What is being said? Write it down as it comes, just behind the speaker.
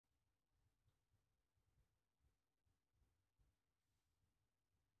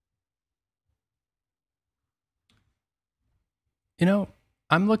You know,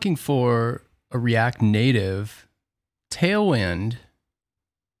 I'm looking for a React Native Tailwind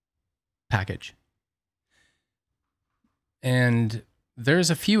package. And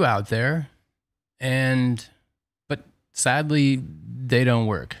there's a few out there, but sadly, they don't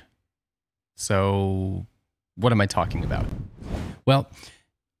work. So what am I talking about? Well,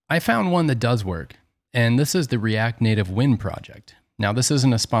 I found one that does work, and this is the React Native Win project. Now, this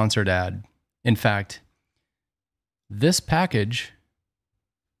isn't a sponsored ad. In fact, this package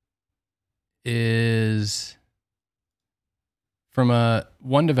is from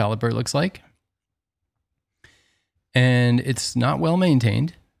one developer, it looks like, and it's not well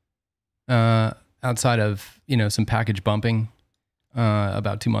maintained outside of some package bumping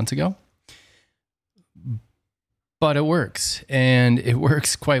about 2 months ago. But it works, and it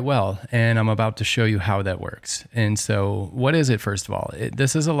works quite well, and I'm about to show you how that works. And so what is it, first of all?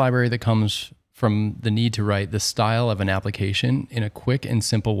 This is a library that comes from the need to write the style of an application in a quick and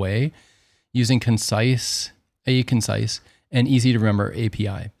simple way using concise and easy to remember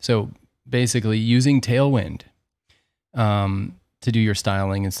API. So basically using Tailwind to do your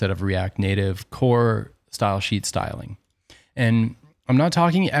styling instead of React Native core style sheet styling. And I'm not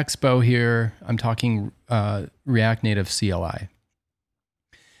talking Expo here. I'm talking React Native CLI.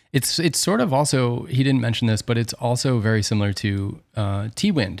 It's sort of also, he didn't mention this, but it's also very similar to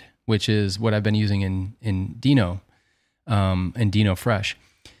Tailwind, which is what I've been using in Dino and Dino Fresh.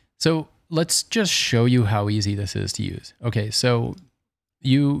 So let's just show you how easy this is to use. Okay, so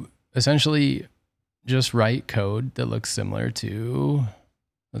you essentially just write code that looks similar to,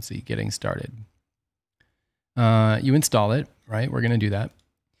 let's see, getting started. You install it, right? We're going to do that.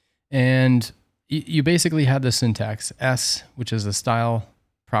 And you basically have the syntax S, which is a style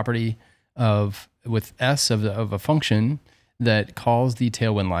property with S of a function that calls the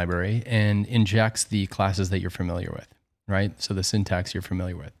Tailwind library and injects the classes that you're familiar with, right? So the syntax you're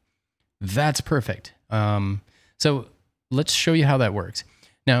familiar with. That's perfect. So let's show you how that works.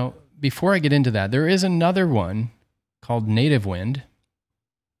 Now, before I get into that, there is another one called Native Wind.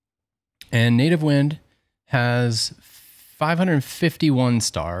 And Native Wind has 551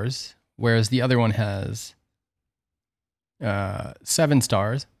 stars, whereas the other one has 7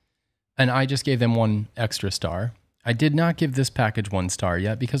 stars. And I just gave them 1 extra star. I did not give this package 1 star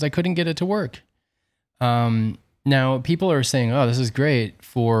yet because I couldn't get it to work. Now, people are saying, oh, this is great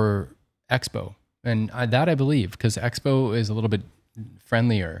for Expo. And that I believe, because Expo is a little bit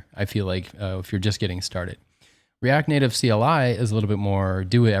friendlier, I feel like, if you're just getting started. React Native CLI is a little bit more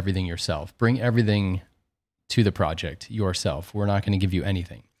do everything yourself. Bring everything to the project yourself. We're not going to give you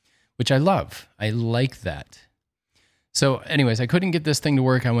anything, which I love. I like that. So anyways, I couldn't get this thing to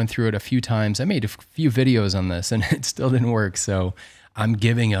work. I went through it a few times. I made a few videos on this and it still didn't work. So I'm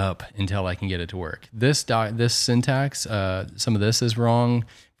giving up until I can get it to work. This syntax, some of this is wrong.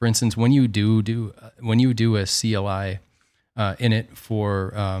 For instance, when you do a CLI init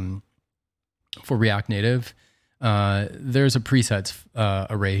for React Native, there's a presets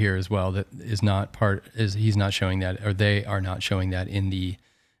array here as well that is not he's not showing that, or they are not showing that in the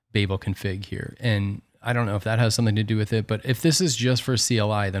Babel config here. And I don't know if that has something to do with it, but if this is just for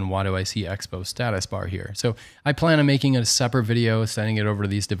CLI, then why do I see Expo status bar here? So I plan on making a separate video, sending it over to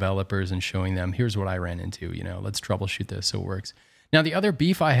these developers and showing them, here's what I ran into, let's troubleshoot this so it works. Now, the other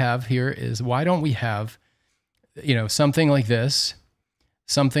beef I have here is why don't we have, something like this,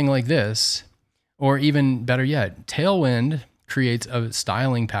 or even better yet, Tailwind creates a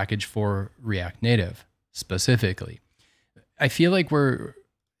styling package for React Native specifically. I feel like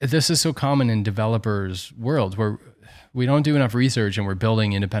this is so common in developers' worlds where we don't do enough research and we're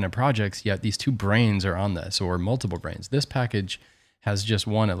building independent projects, yet these 2 brains are on this, or multiple brains. This package has just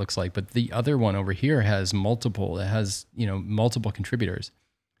 1, it looks like, but the other one over here has multiple. It has, multiple contributors.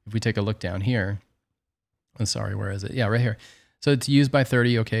 If we take a look down here, I'm sorry, where is it? Yeah, right here. So it's used by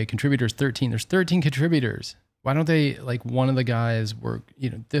 30, okay, contributors 13. There's 13 contributors. Why don't they, like, one of the guys work,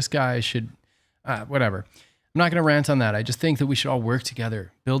 this guy should, whatever. I'm not going to rant on that. I just think that we should all work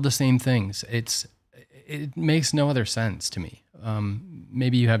together, build the same things. It makes no other sense to me.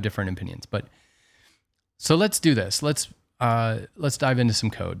 Maybe you have different opinions, but so let's do this. Let's dive into some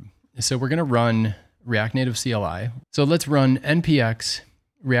code. So we're going to run React Native CLI. So let's run npx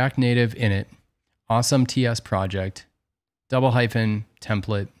React Native init awesome TS project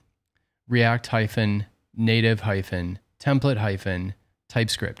 --template React native template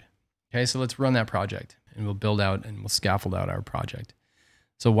TypeScript. Okay, so let's run that project and we'll build out and we'll scaffold out our project.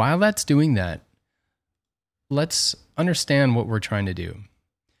 So while that's doing that, let's understand what we're trying to do.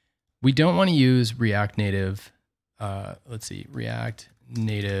 We don't want to use React Native, React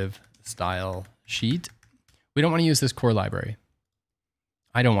Native style sheet. We don't want to use this core library.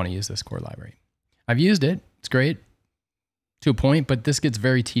 I don't want to use this core library. I've used it. It's great to a point, but this gets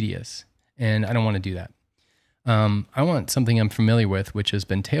very tedious and I don't want to do that. I want something I'm familiar with, which has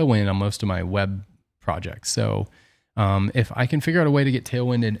been Tailwind on most of my web projects. So if I can figure out a way to get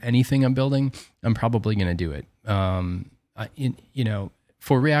Tailwind in anything I'm building, I'm probably going to do it.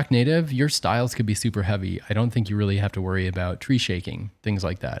 For React Native, your styles could be super heavy. I don't think you really have to worry about tree shaking, things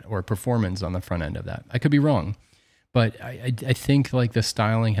like that, or performance on the front end of that. I could be wrong, but I think like the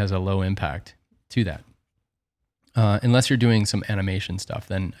styling has a low impact to that. Unless you're doing some animation stuff,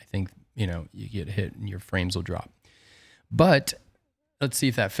 then I think, you get hit and your frames will drop. But let's see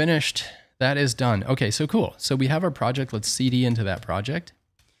if that finished. That is done. Okay, so cool. So we have our project. Let's CD into that project.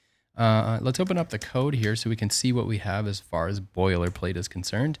 Let's open up the code here so we can see what we have as far as boilerplate is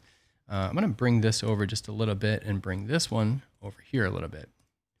concerned. I'm going to bring this over just a little bit and bring this one over here a little bit.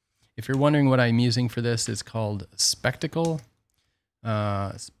 If you're wondering what I'm using for this, it's called Spectacle.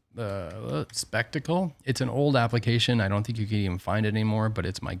 Spectacle. It's an old application. I don't think you can even find it anymore, but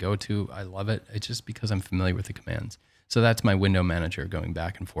it's my go-to. I love it. It's just because I'm familiar with the commands. So that's my window manager going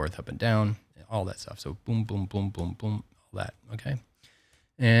back and forth, up and down, all that stuff. So boom, boom, boom, boom, boom, all that. Okay.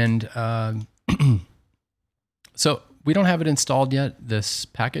 And so we don't have it installed yet, this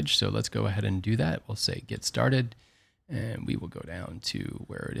package. So let's go ahead and do that. We'll say get started and we will go down to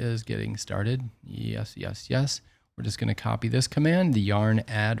where it is getting started. Yes, yes, yes. We're just going to copy this command, the yarn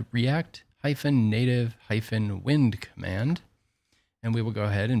add react -native -wind command. And we will go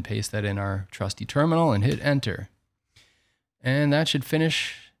ahead and paste that in our trusty terminal and hit enter. And that should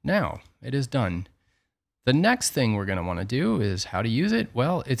finish now. It is done. The next thing we're going to want to do is how to use it.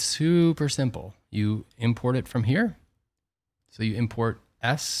 Well, it's super simple. You import it from here. So you import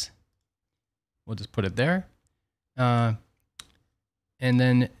S. We'll just put it there. And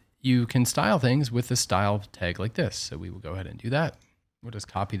then you can style things with the style tag like this. So we will go ahead and do that. We'll just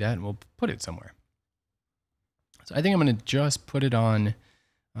copy that and we'll put it somewhere. So I think I'm going to just put it on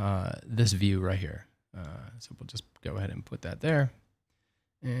this view right here. So we'll just go ahead and put that there.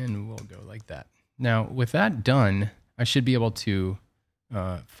 And we'll go like that. Now, with that done, I should be able to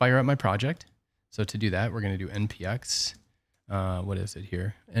fire up my project. So to do that, we're going to do npx. What is it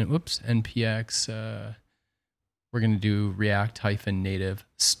here? And whoops, npx. We're going to do react-native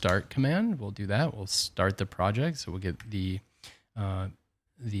start command. We'll do that. We'll start the project. So we'll get the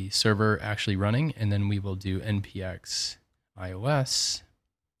server actually running. And then we will do npx iOS,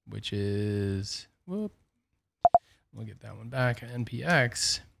 which is, whoop, we'll get that one back.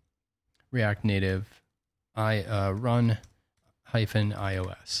 npx React Native run-iOS.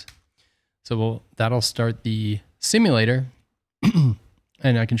 So that'll start the simulator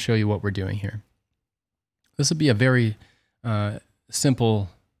and I can show you what we're doing here. This will be a very simple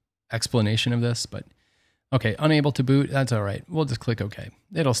explanation of this, but okay, unable to boot, that's all right. We'll just click OK.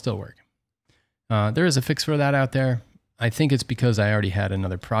 It'll still work. There is a fix for that out there. I think it's because I already had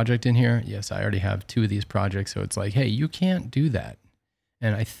another project in here. Yes, I already have 2 of these projects. So it's like, hey, you can't do that.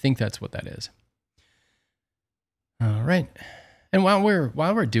 And I think that's what that is. All right. And while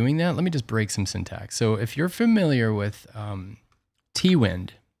we're doing that, let me just break some syntax. So if you're familiar with Tailwind,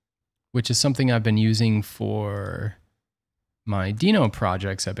 which is something I've been using for my Dino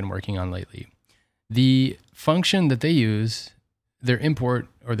projects I've been working on lately, the function that they use, their import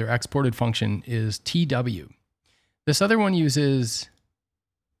or their exported function is TW. This other one uses,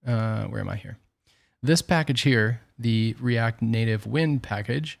 where am I here? This package here, the React Native Wind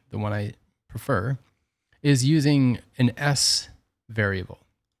package, the one I prefer, is using an S variable.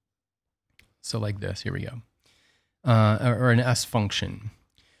 So like this, here we go. Or an S function.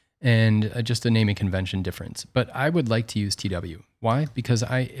 And just a naming convention difference. But I would like to use TW. Why? Because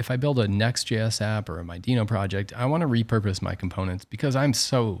if I build a Next.js app or my Dino project, I want to repurpose my components because I'm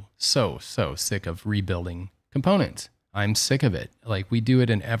so sick of rebuilding components. I'm sick of it. Like we do it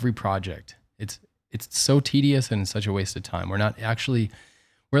in every project. It's so tedious and it's such a waste of time. We're not actually,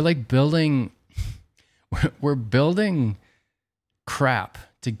 we're like building, we're building crap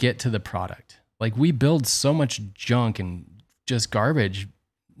to get to the product. Like we build so much junk and just garbage.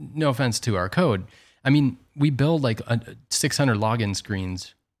 No offense to our code. I mean, we build like 600 login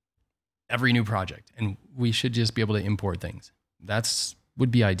screens every new project, and we should just be able to import things. That's would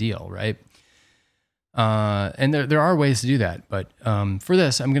be ideal, right? And there are ways to do that, but for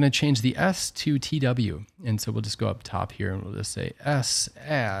this, I'm going to change the S to TW. And so we'll just go up top here and we'll just say S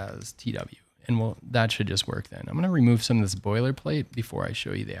as TW. And that should just work then. I'm going to remove some of this boilerplate before I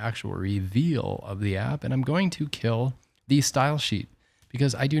show you the actual reveal of the app. And I'm going to kill the style sheet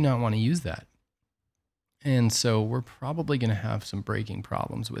because I do not want to use that. And so we're probably going to have some breaking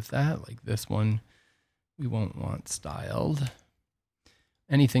problems with that. Like this one, we won't want styled.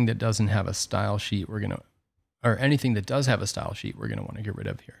 anything that doesn't have a style sheet, or anything that does have a style sheet, we're gonna want to get rid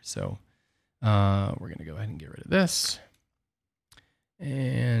of here. So we're gonna go ahead and get rid of this.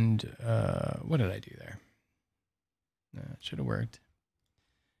 And what did I do there? No, it should have worked.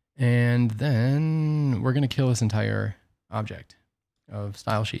 And then we're gonna kill this entire object of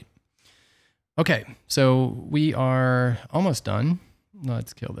style sheet. Okay, so we are almost done.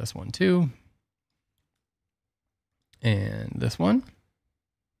 Let's kill this one too. And this one.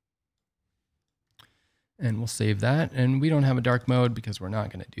 And we'll save that. And we don't have a dark mode because we're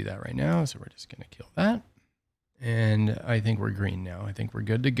not going to do that right now. So we're just going to kill that. And I think we're green now. I think we're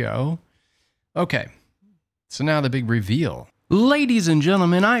good to go. Okay, so now the big reveal. Ladies and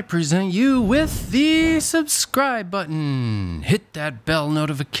gentlemen, I present you with the subscribe button. Hit that bell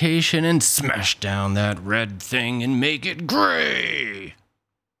notification and smash down that red thing and make it gray.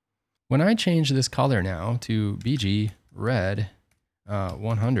 When I change this color now to BG red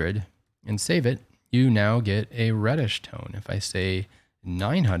 100 and save it, you now get a reddish tone. If I say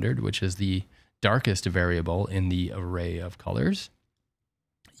 900, which is the darkest variable in the array of colors,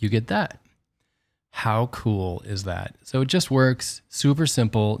 you get that. How cool is that? So it just works, super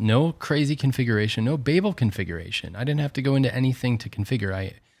simple, no crazy configuration, no Babel configuration. I didn't have to go into anything to configure.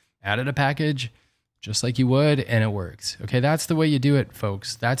 I added a package just like you would, and it works. Okay, that's the way you do it,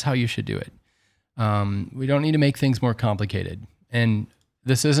 folks. That's how you should do it. We don't need to make things more complicated. And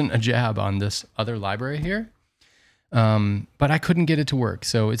this isn't a jab on this other library here, but I couldn't get it to work.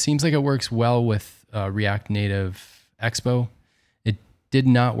 So it seems like it works well with React Native Expo. It did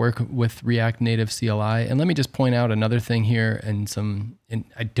not work with React Native CLI. And let me just point out another thing here, and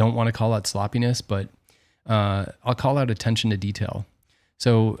I don't want to call out sloppiness, but I'll call out attention to detail.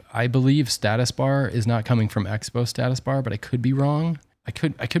 So I believe status bar is not coming from Expo status bar, but I could be wrong. I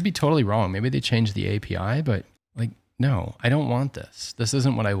could be totally wrong. Maybe they changed the API, but like, no, I don't want this. This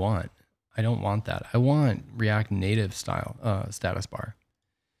isn't what I want. I don't want that. I want React Native style status bar.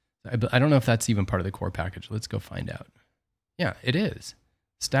 I don't know if that's even part of the core package. Let's go find out. Yeah, it is.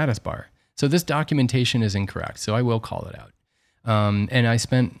 Status bar. So this documentation is incorrect. So I will call it out. And I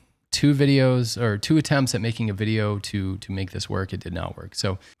spent 2 attempts at making a video to make this work. It did not work.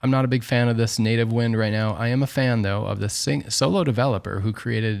 So I'm not a big fan of this native wind right now. I am a fan though of the solo developer who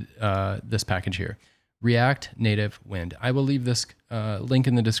created this package here. React Native Wind. I will leave this link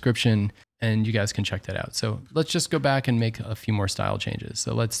in the description and you guys can check that out. So let's just go back and make a few more style changes.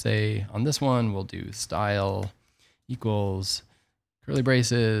 So let's say on this one, we'll do style equals curly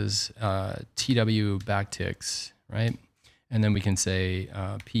braces, TW backticks, right? And then we can say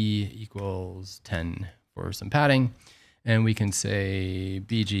P equals 10 for some padding. And we can say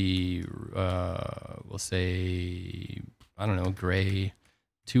BG, we'll say, I don't know, gray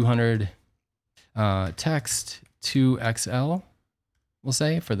 200. Text 2XL, we'll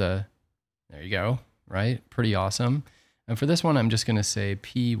say for the, there you go, right? Pretty awesome. And for this one, I'm just going to say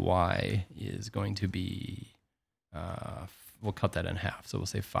PY is going to be, we'll cut that in half. So we'll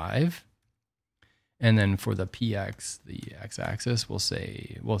say 5. And then for the PX, the x-axis, we'll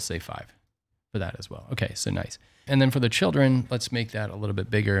say 5 for that as well. Okay, so nice. And then for the children, let's make that a little bit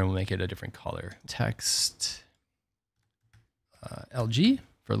bigger and we'll make it a different color. Text LG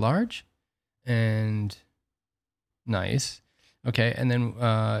for large. And nice. Okay, and then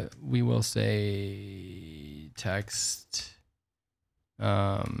we will say text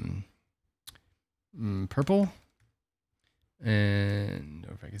purple. And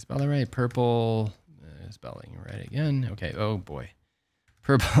if I can spell it right, purple, spelling right again. Okay, oh boy.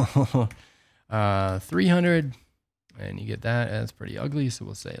 Purple 300, and you get that. That's pretty ugly, so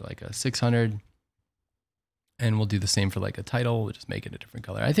we'll say like a 600. And we'll do the same for like a title. We'll just make it a different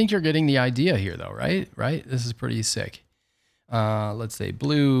color. I think you're getting the idea here though, right? Right? This is pretty sick. Let's say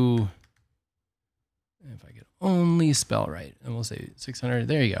blue. If I could only spell right. And we'll say 600.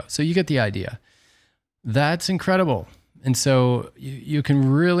 There you go. So you get the idea. That's incredible. And so you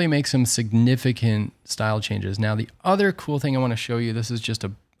can really make some significant style changes. Now, the other cool thing I want to show you, this is just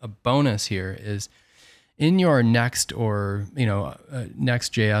a bonus here, is in your Next or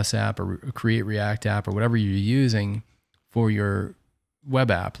Next.js app or Create React app or whatever you're using for your web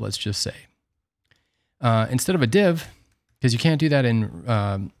app, let's just say, instead of a div, because you can't do that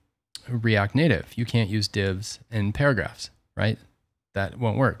in React Native, you can't use divs in paragraphs, right? That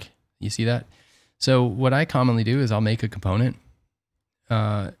won't work. You see that? So what I commonly do is I'll make a component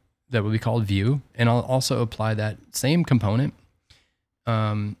that will be called view, and I'll also apply that same component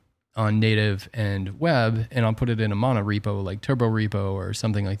on native and web, and I'll put it in a mono repo like Turbo Repo or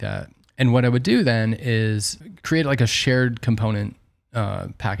something like that. And what I would do then is create like a shared component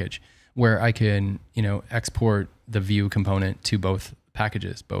package where I can, export the view component to both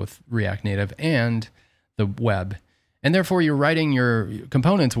packages, both React Native and the web. And therefore, you're writing your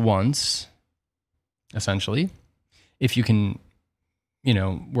components once, essentially, if you can,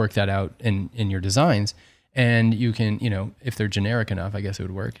 work that out in your designs. And you can, if they're generic enough, I guess it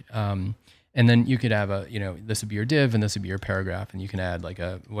would work. And then you could have this would be your div and this would be your paragraph. And you can add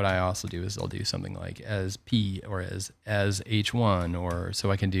what I also do is I'll do something like as P or as H1, or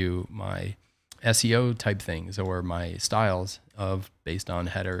so I can do my SEO type things or my styles based on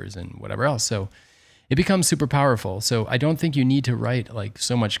headers and whatever else. So it becomes super powerful. So I don't think you need to write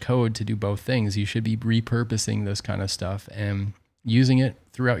so much code to do both things. You should be repurposing this kind of stuff and using it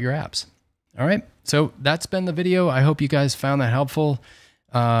throughout your apps. All right. So that's been the video. I hope you guys found that helpful.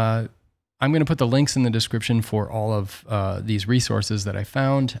 I'm going to put the links in the description for all of these resources that I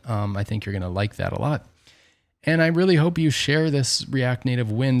found. I think you're going to like that a lot. And I really hope you share this React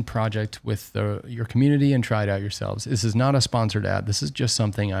Native Win project with your community and try it out yourselves. This is not a sponsored ad. This is just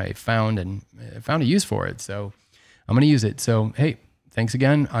something I found and found a use for it. So I'm going to use it. So, hey, thanks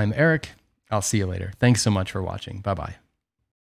again. I'm Eric. I'll see you later. Thanks so much for watching. Bye-bye.